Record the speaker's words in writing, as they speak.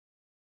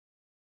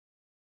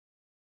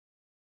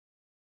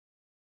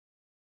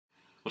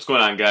What's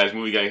going on, guys?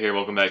 Movie Guy here.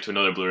 Welcome back to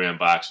another Blu-ray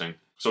unboxing.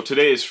 So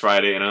today is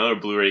Friday, and another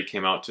Blu-ray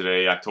came out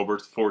today, October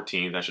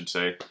 14th, I should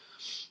say.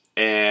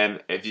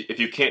 And if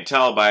you can't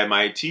tell by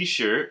my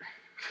t-shirt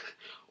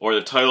or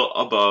the title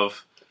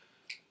above,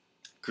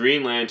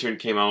 Green Lantern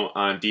came out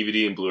on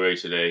DVD and Blu-ray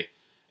today.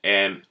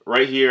 And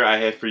right here I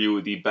have for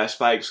you the Best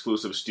Buy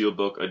exclusive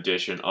Steelbook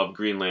edition of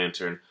Green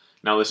Lantern.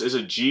 Now this is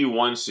a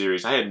G1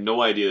 series. I had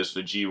no idea this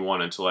was a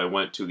G1 until I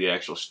went to the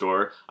actual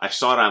store. I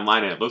saw it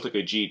online and it looked like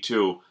a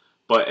G2.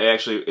 But it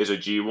actually is a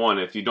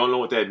G1. If you don't know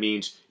what that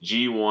means,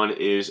 G1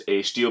 is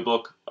a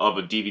steelbook of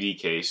a DVD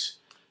case,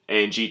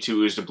 and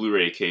G2 is the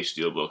Blu-ray case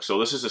steelbook. So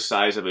this is the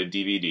size of a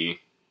DVD.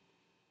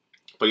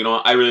 But you know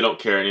what? I really don't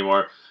care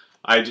anymore.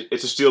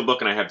 It's a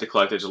steelbook, and I have to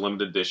collect it. It's a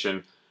limited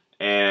edition.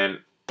 And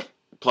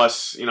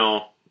plus, you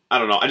know, I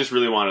don't know. I just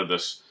really wanted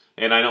this.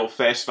 And I know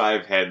Fast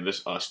 5 had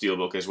this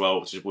steelbook as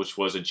well, which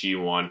was a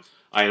G1.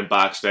 I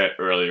unboxed that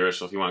earlier,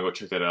 so if you want to go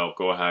check that out,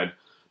 go ahead.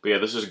 But yeah,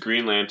 this is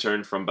Green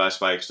Lantern from Best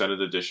Buy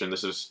Extended Edition.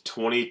 This is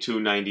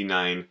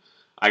 $22.99.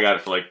 I got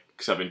it for like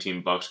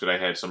 $17 because I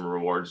had some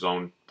reward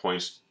zone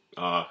points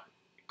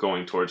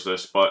going towards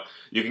this. But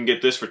you can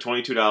get this for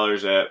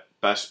 $22 at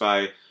Best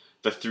Buy.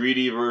 The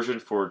 3D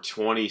version for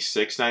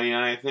 $26.99,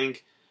 I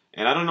think.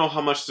 And I don't know how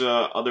much the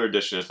other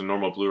edition is, the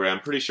normal Blu-ray. I'm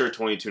pretty sure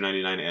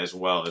 $22.99 as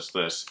well as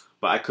this.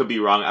 But I could be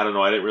wrong. I don't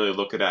know. I didn't really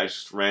look at it. I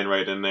just ran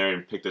right in there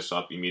and picked this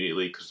up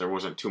immediately because there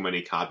wasn't too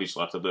many copies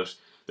left of this.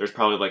 There's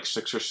probably like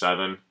 6 or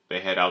 7 they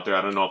had out there.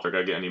 I don't know if they're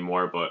going to get any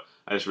more, but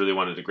I just really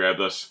wanted to grab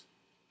this.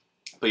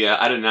 But yeah,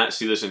 I did not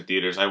see this in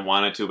theaters. I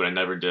wanted to, but I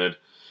never did.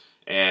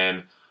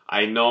 And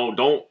I know,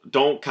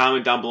 don't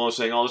comment down below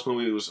saying, oh, this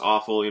movie was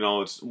awful, you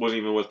know, it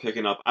wasn't even worth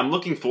picking up. I'm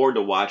looking forward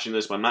to watching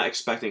this, but I'm not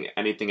expecting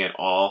anything at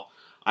all.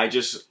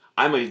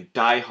 I'm a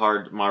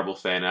die-hard Marvel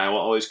fan, and I will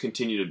always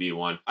continue to be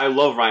one. I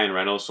love Ryan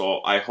Reynolds,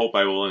 so I hope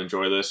I will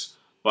enjoy this.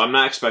 But I'm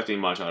not expecting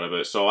much out of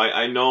it, so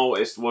I know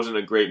it wasn't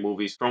a great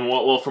movie from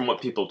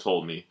what people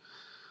told me.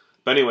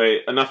 But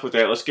anyway, enough with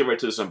that. Let's get right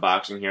to this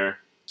unboxing here.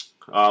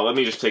 Let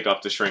me just take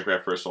off the shrink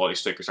wrap first, so all these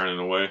stickers aren't in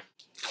the way.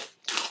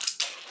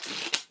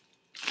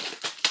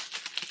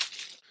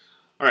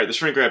 All right, the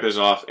shrink wrap is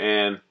off,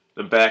 and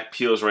the back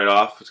peels right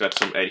off. It's got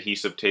some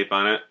adhesive tape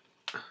on it.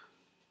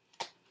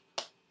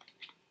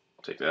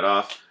 Take that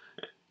off.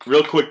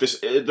 Real quick, this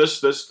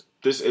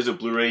is a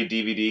Blu-ray,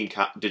 DVD,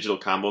 and digital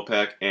combo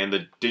pack, and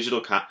the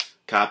digital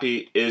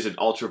copy is an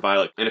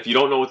ultraviolet. And if you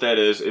don't know what that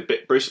is,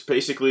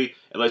 basically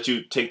it lets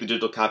you take the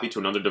digital copy to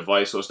another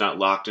device, so it's not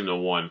locked into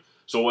one.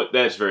 So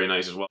that's very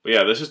nice as well. But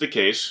yeah, this is the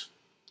case.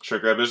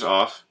 Shrink wrap is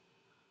off.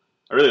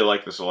 I really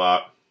like this a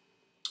lot.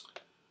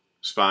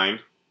 Spine.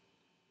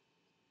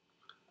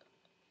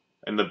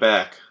 And the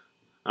back.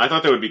 I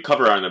thought there would be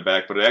cover art on the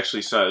back, but it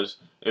actually says,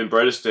 "In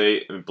brightest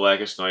day and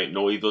blackest night,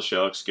 no evil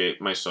shall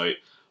escape my sight.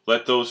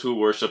 Let those who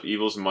worship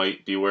evil's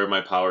might beware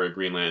my power of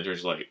Green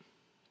Lantern's light.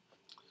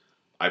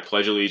 I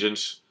pledge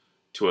allegiance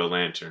to a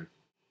lantern."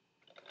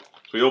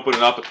 So we open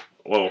it up.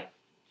 Whoa.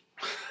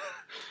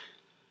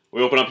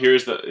 We open up.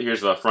 Here's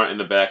the front and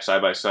the back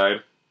side by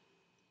side.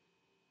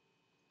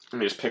 Let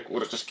me just pick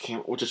what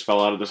just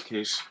fell out of this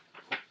case.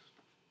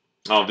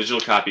 Oh,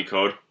 digital copy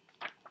code.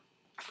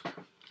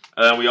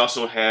 And then we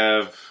also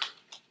have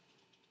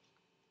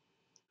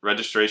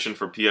registration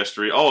for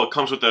PS3. Oh, it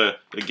comes with the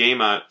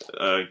game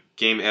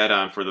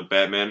add-on for the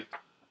Batman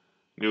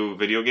new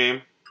video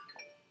game.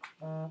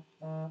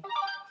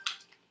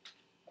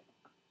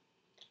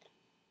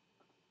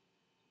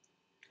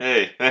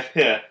 Hey,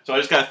 yeah. So I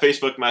just got a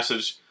Facebook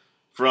message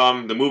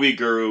from the movie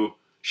guru.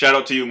 Shout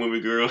out to you,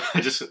 movie guru.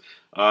 He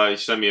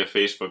sent me a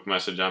Facebook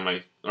message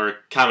or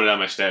commented on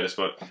my status.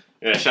 But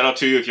yeah, shout out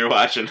to you if you're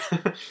watching.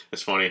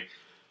 That's funny.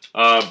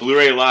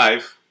 Blu-ray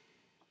Live.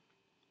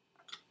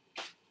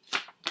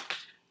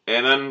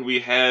 And then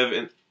we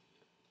have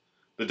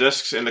the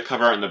discs and the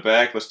cover art in the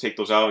back. Let's take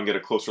those out and get a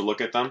closer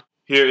look at them.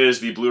 Here is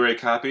the Blu-ray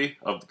copy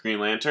of the Green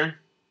Lantern.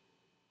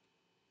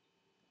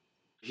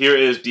 Here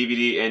is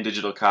DVD and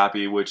digital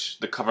copy, which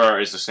the cover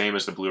art is the same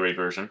as the Blu-ray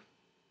version.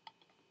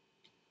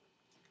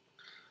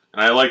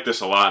 And I like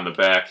this a lot in the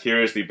back.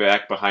 Here is the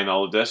back behind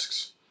all the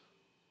discs.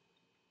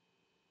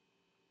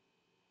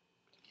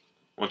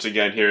 Once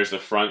again, here's the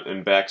front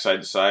and back side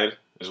to side,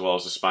 as well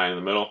as the spine in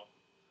the middle.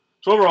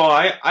 So overall,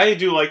 I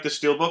do like the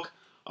Steelbook.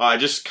 I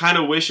just kind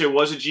of wish it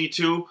was a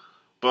G2,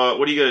 but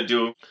what are you going to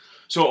do?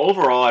 So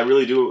overall, I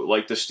really do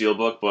like the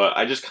Steelbook, but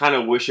I just kind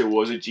of wish it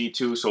was a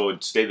G2 so it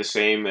would stay the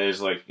same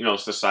as, like, you know,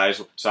 it's the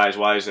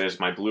size-wise as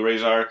my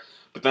Blu-rays are.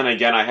 But then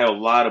again, I have a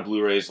lot of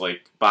Blu-rays,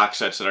 like box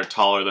sets that are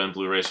taller than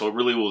Blu-ray, so it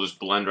really will just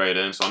blend right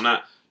in, so I'm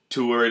not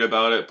too worried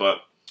about it.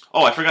 But,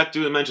 oh, I forgot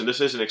to mention,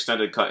 this is an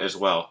extended cut as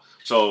well.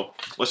 So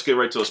let's get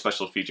right to the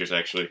special features,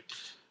 actually.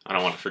 I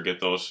don't want to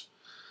forget those.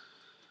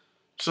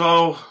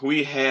 So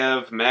we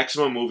have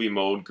Maximum Movie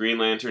Mode, Green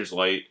Lantern's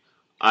Light,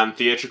 on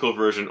theatrical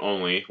version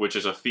only, which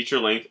is a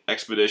feature-length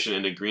expedition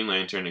into Green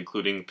Lantern,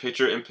 including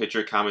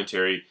picture-in-picture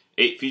commentary,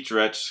 8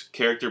 featurettes,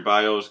 character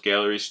bios,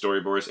 galleries,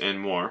 storyboards, and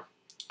more.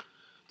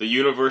 The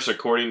universe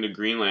according to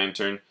Green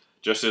Lantern,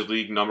 Justice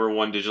League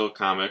 #1 digital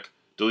comic,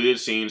 deleted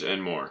scenes,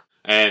 and more.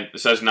 And it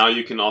says now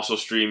you can also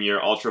stream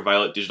your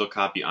ultraviolet digital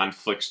copy on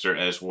Flickster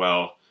as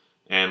well.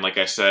 And like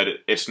I said,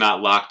 it's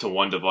not locked to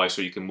one device,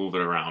 so you can move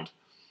it around.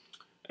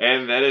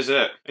 And that is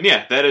it. And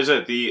yeah, that is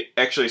it.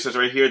 Actually, it says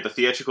right here, the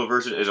theatrical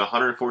version is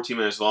 114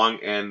 minutes long,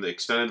 and the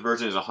extended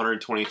version is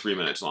 123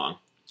 minutes long.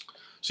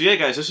 So yeah,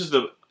 guys, this is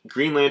the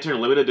Green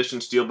Lantern limited edition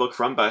Steelbook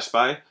from Best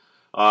Buy.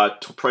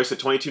 Priced at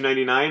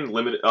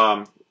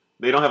 $22.99.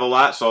 They don't have a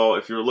lot, so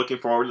if you're looking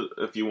forward,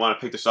 if you want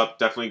to pick this up,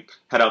 definitely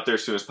head out there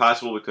as soon as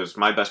possible, because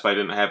my Best Buy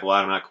didn't have a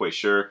lot. I'm not quite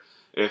sure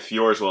if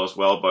yours will as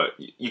well, but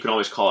you can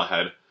always call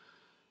ahead.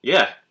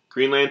 Yeah,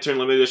 Green Lantern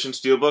limited edition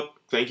Steelbook.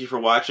 Thank you for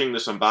watching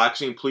this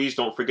unboxing. Please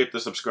don't forget to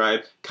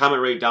subscribe,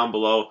 comment right down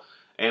below,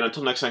 and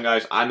until next time,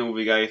 guys, I'm the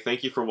Movie Guy.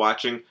 Thank you for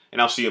watching,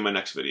 and I'll see you in my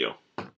next video.